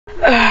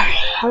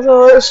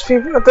Hello, there's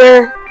people out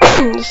there.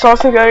 It's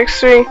Awesome Guy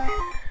X3.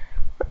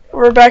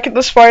 We're back at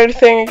the spider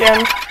thing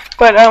again.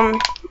 But,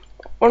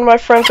 one of my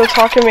friends is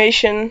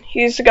Talkamation.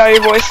 He's the guy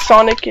who voiced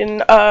Sonic in,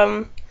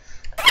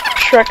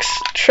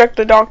 Shrek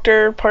the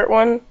Doctor Part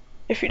 1.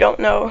 If you don't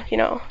know, you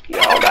know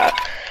all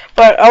that.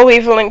 But I'll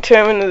leave a link to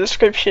him in the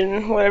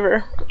description,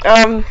 whatever.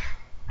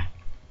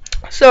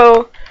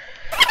 So,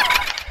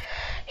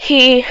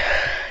 he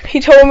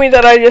told me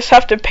that I just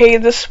have to pay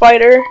the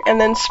spider and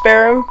then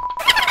spare him.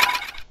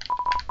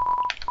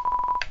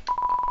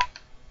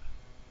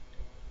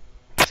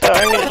 So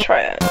I'm gonna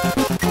try that.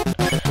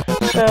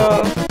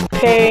 So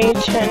pay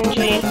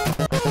Chenji.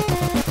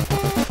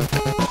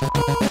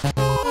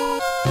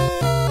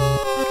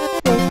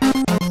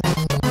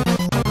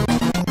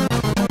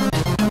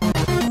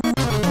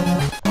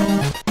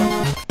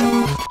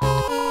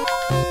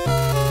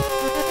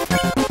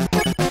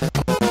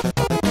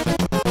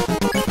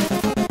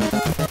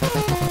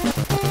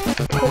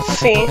 Let's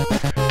see.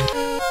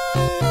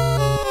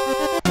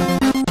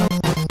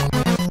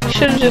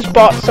 Should have just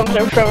bought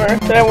something from her,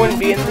 then I wouldn't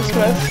be in this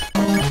mess.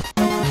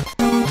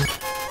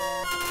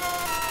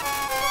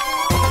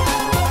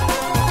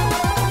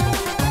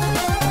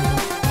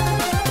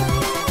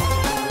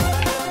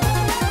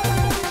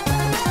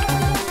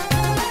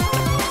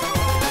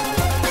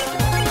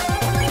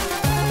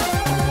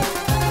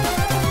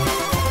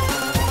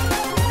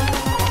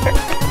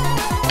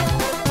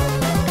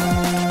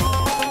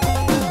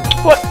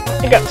 What?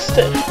 I got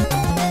stiff.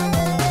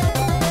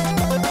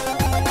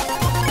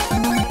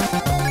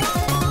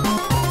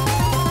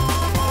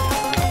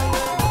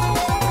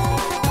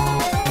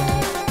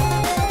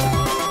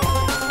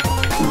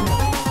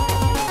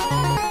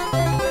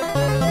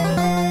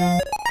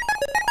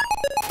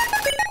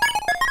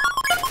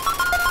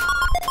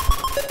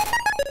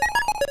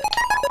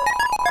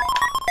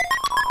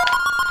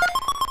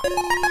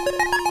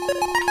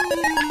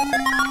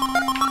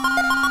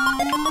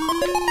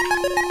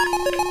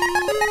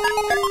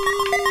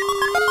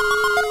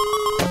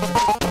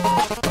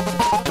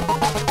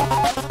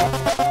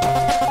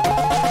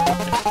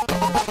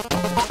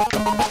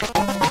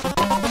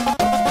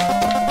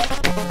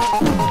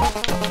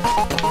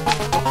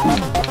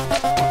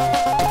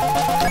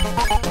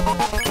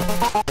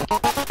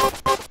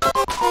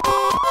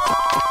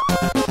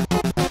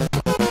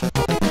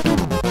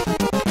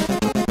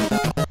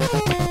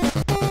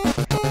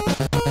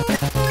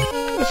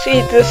 Let's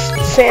eat this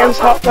Sam's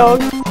hot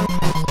dog.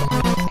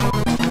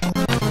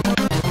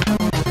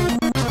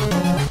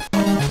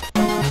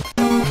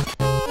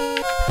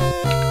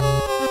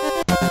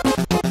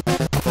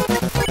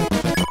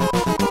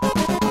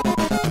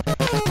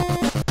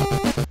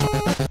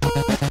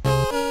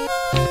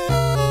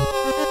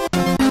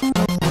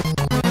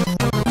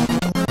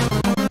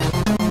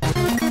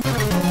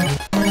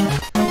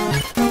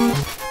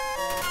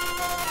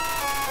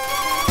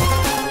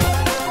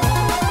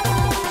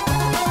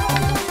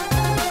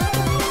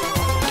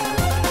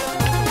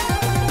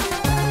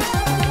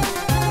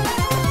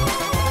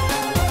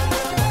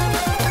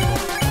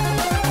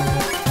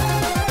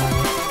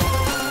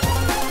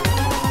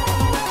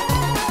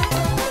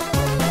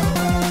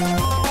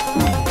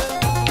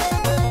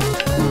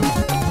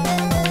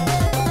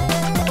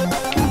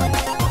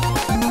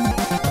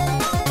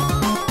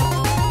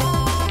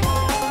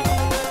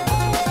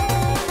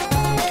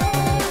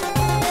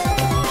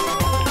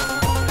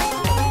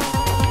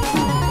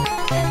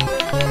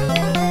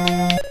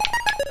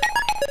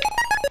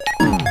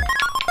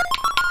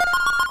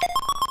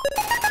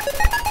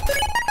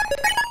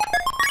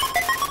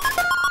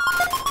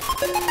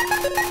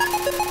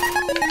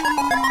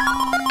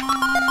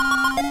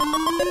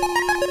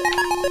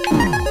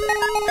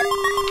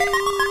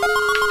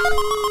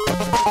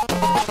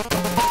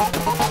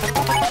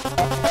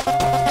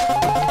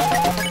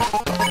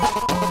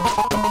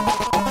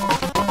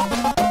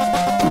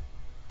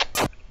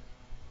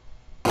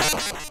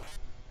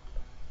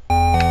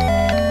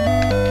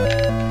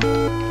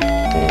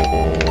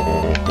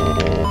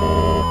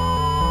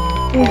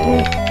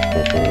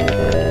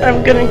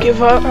 I'm gonna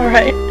give up,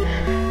 alright.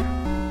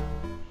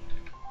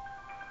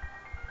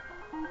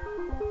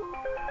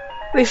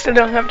 At least I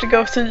don't have to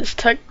go through this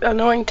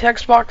annoying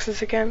text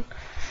boxes again.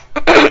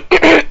 I'm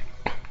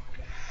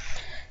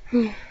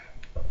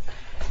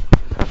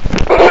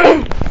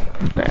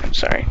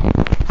sorry.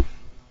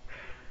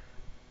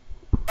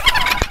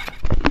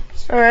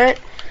 Alright.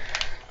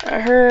 I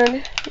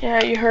heard,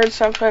 yeah, you heard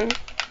something.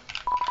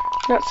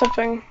 Not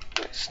something.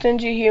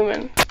 Stingy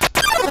human.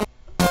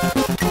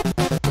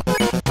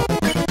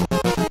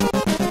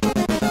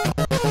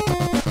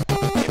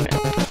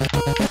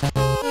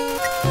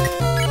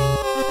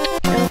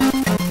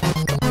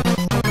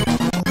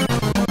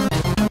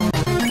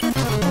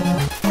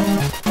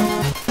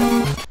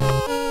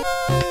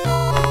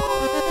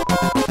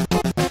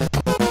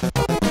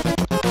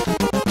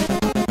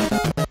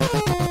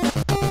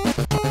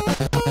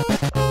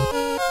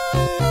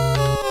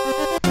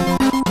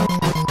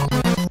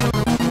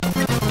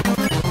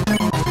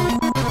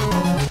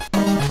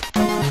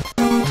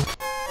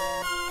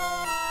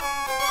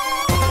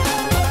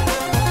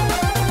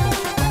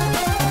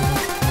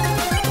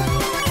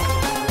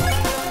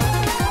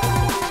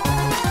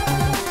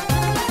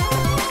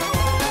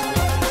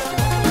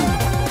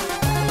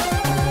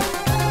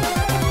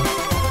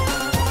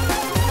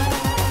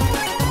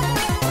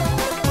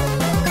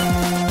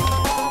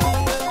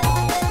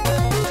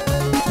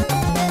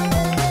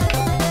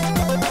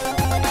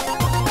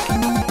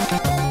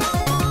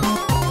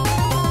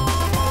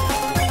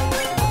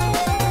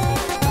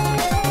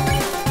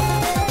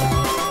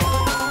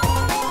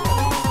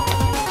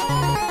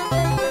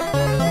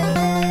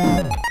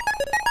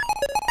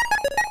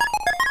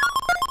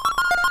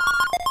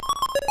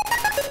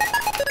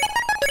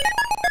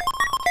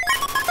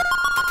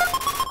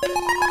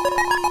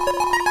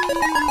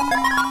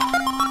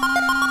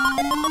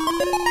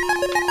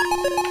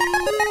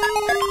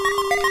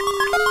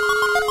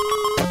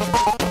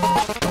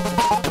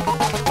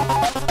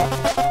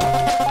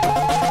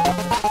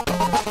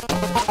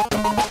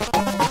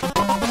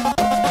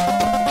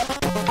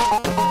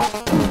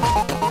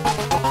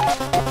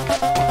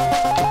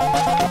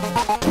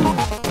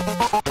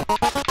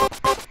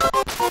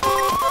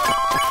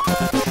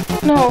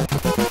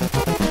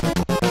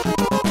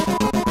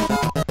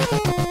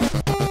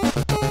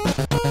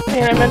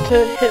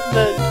 to hit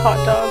the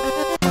hot dog.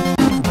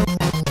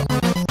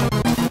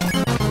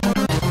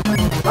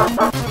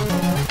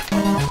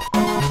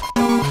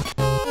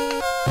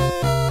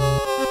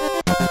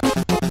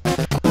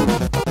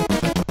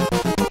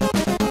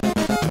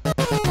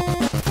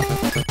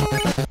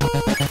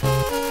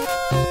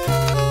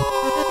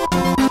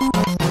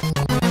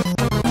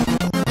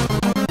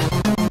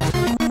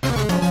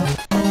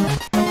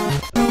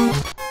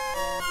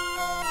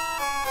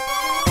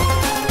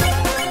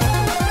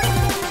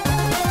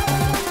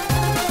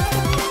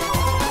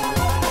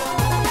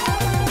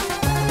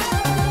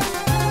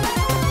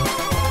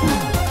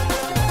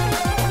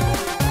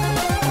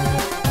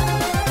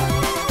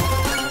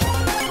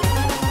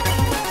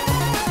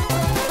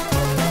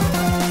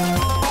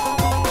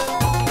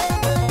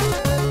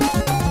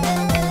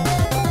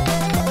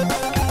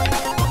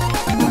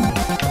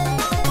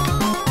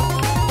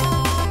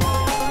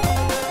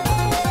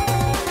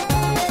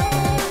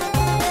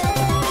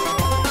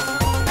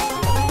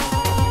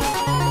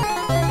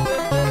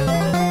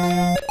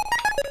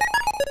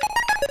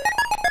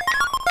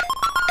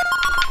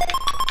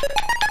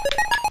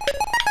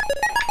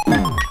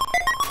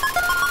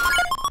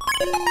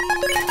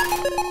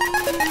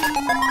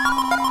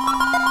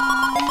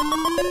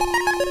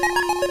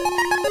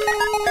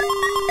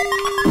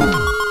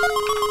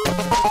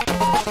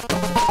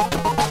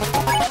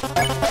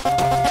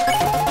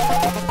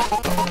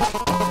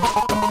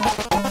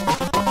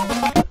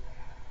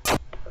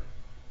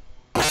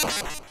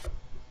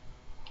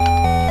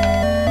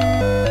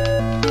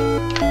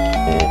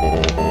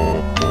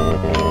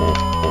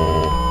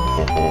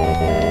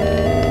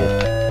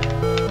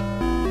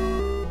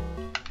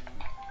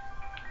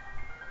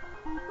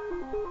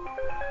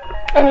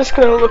 I'm just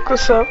gonna look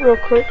this up real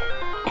quick.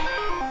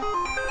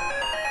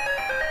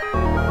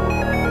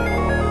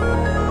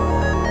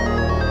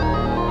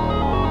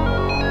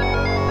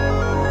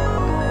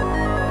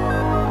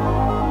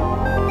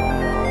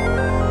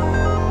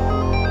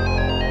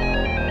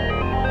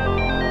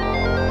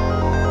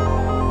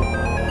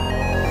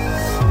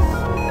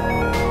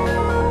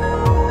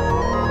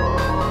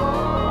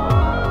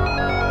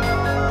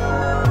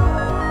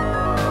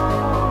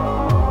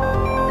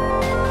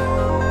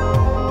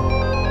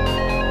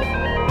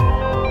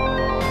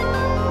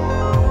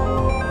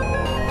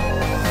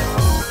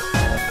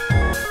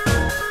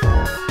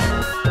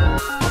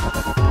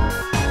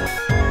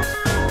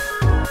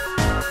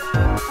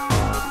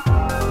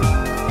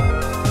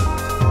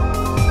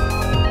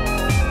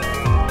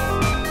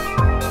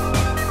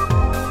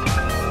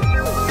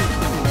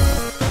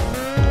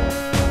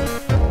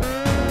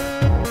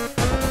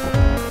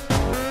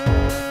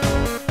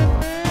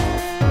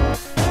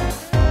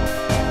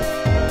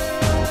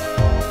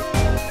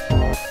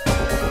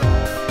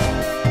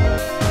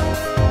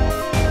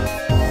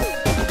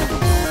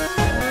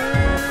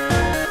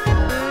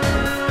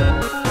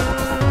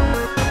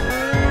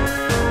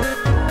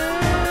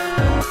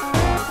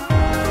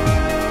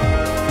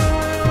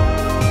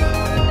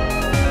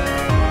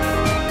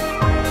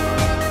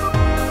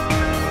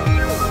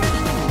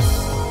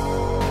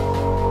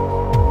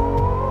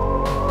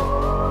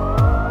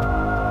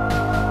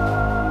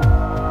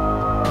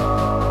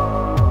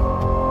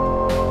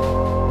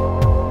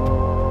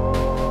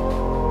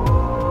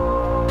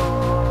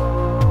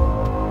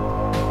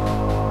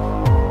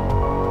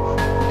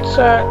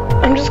 So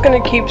I'm just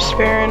gonna keep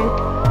sparing.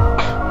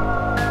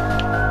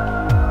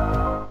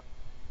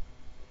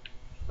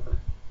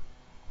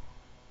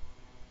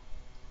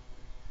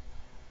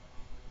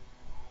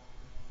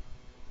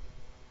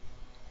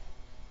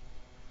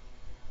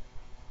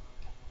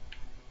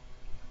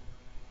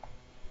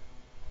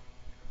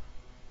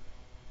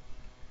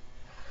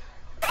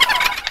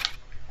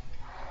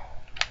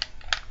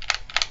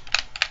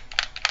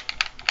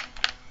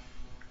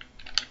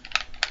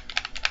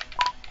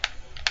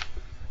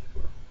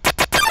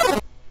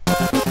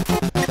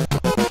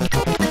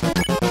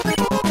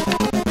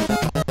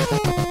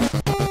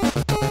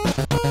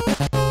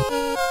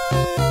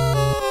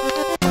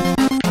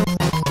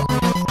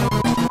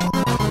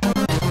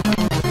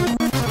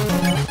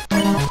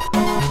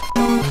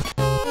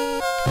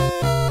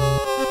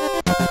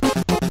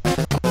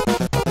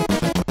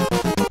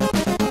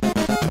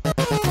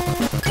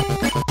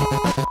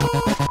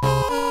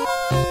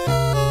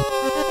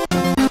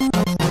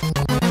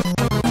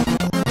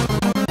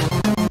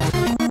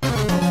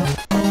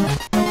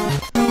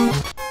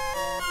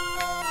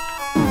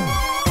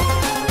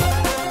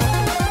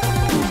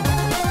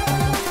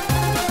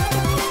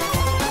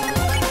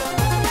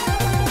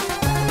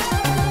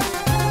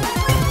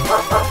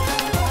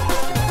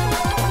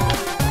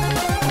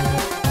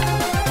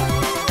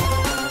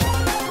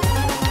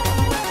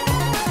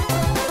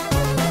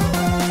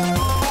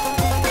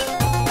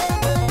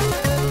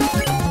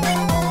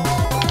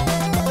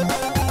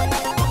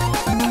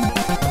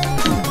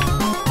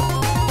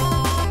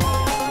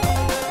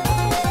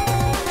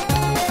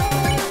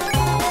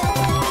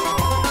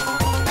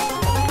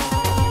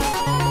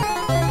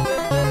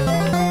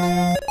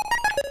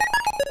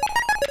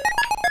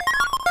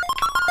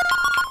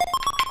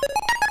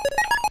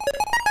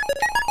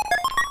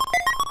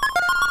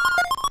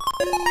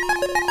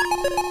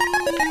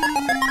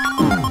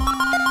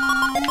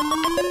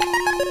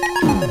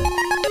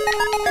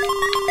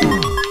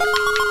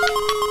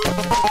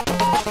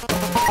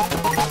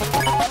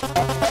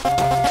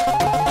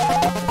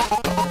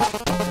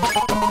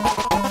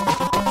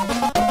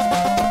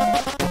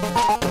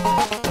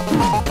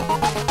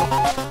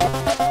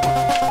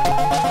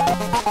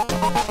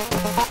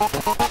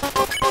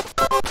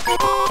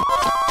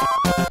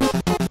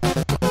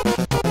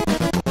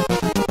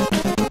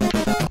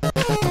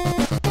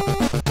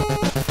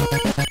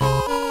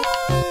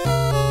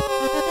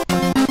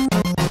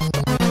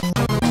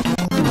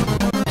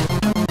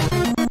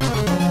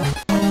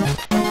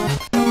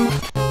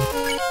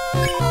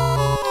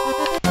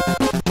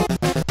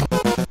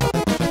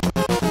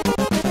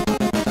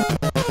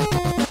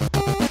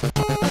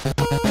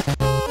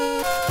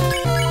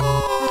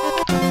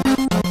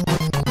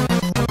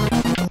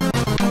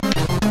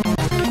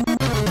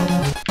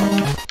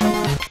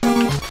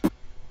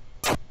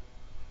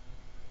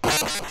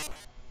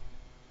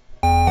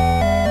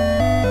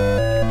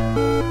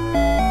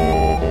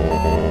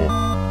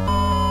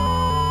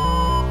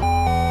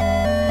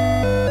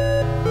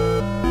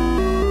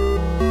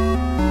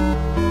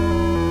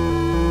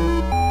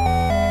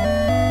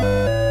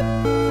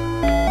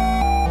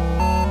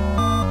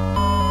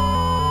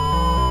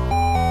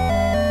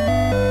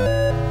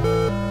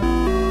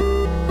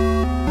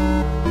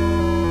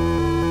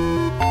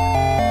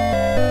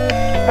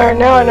 Alright,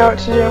 now I know what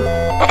to do.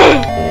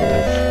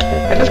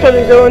 I just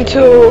gotta go into,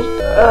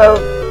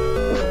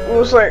 it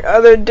was like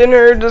either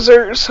dinner or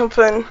dessert or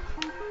something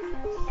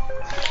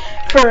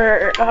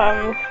for,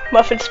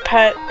 Muffet's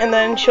pet, and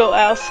then she'll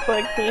ask,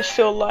 like, are you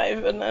still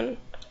alive, and then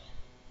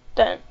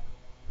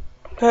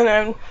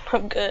I'm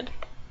good.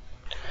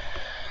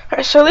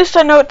 Alright, so at least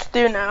I know what to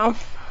do now.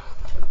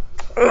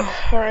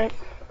 Alright.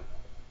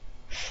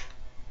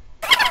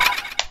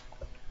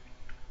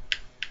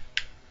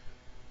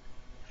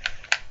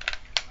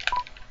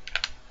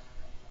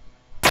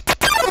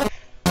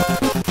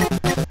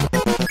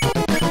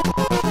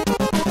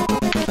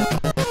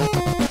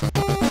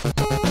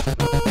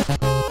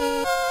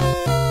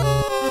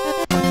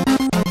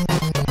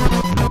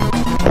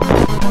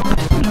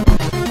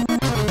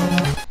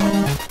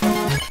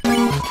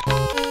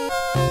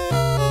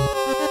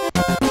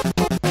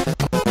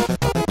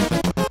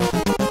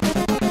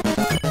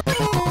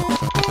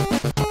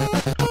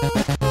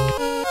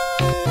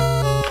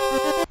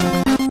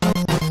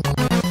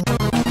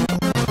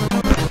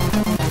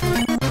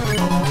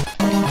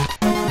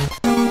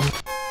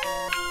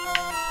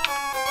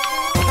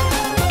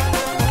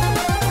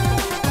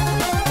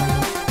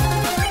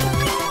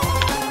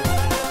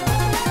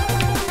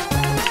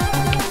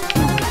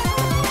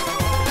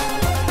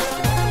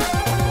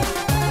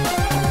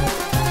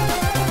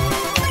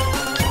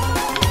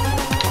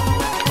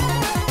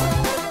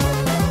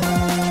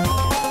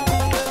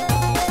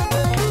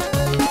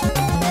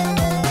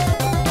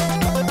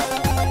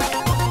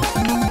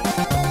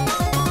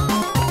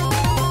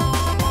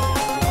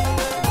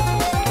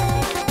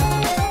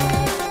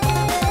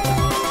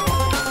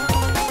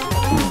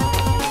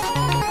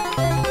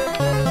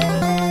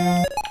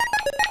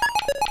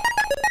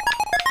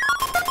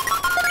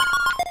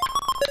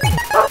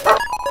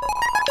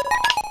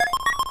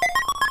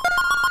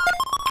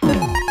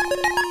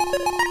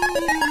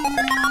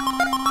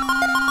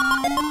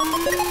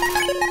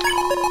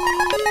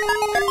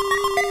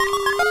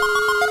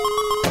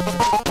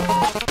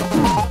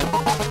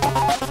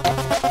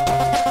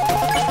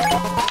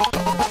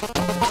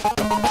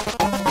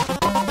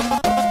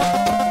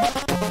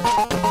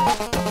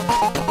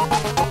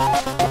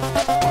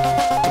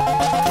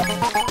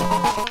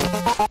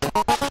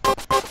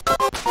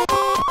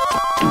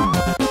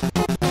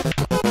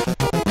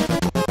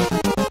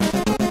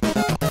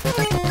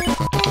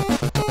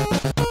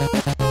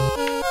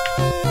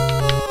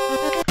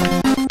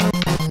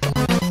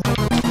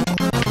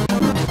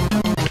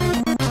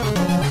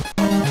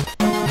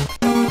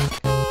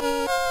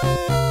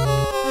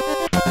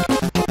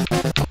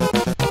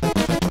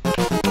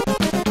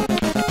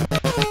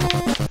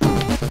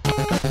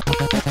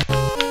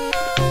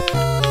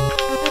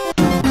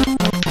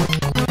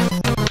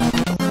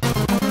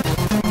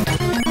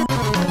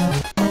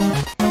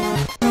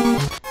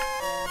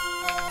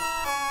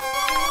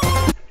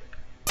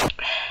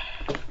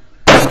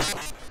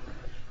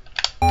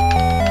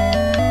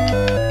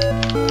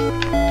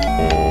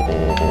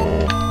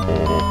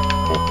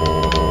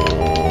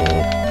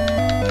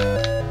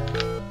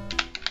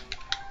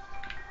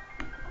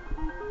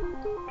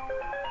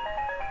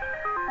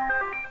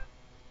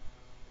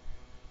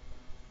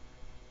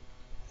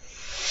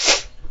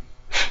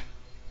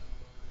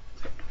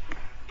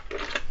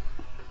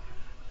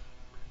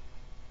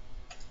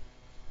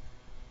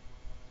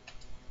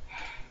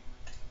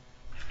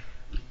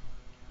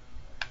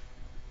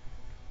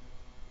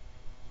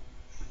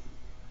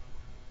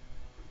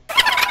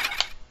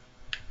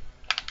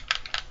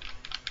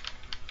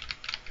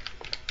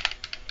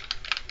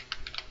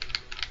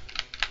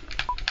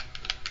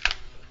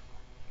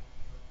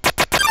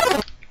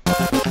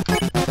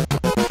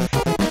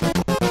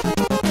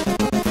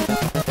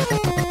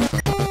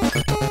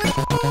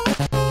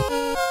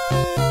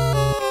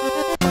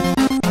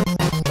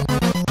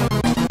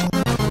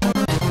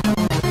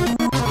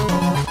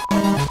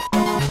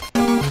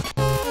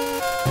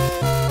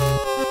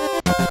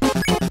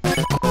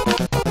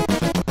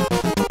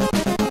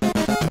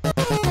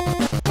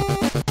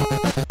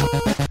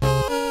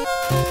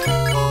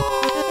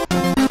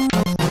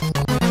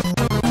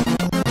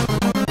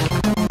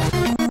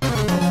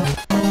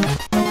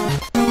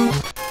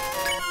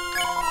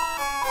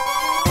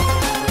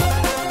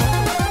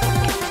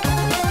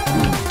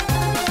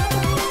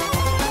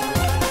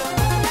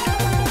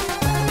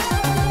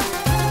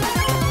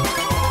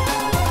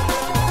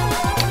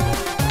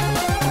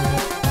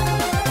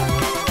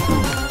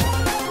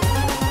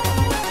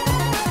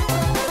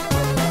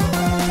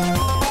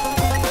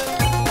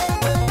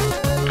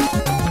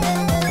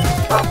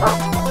 I'm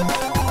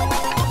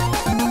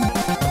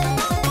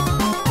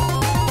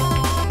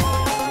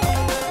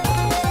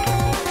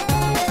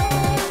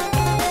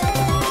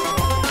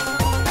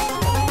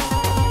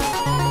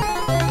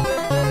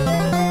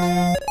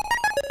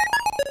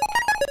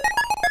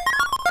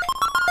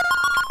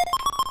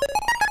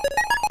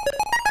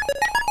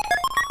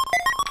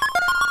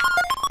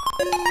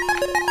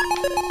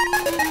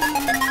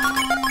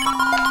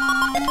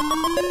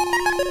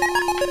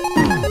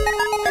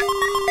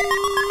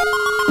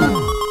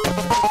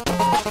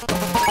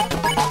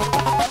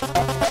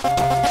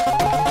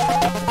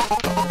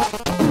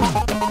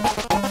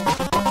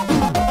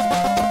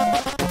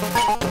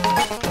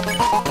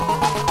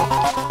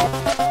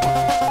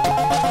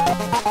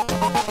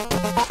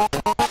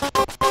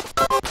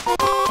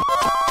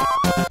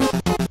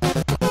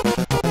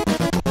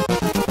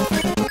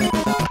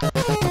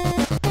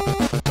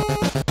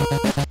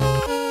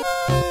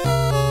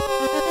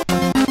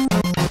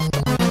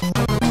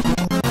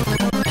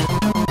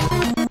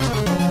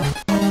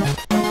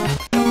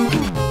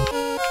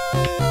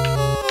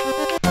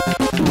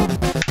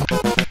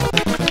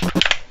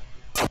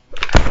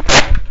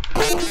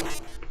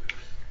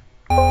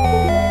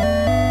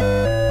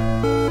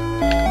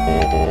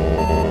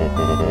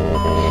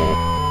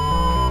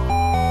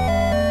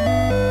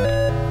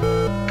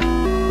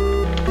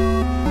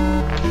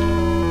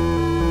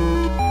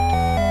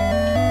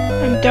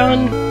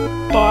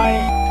done.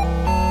 Bye.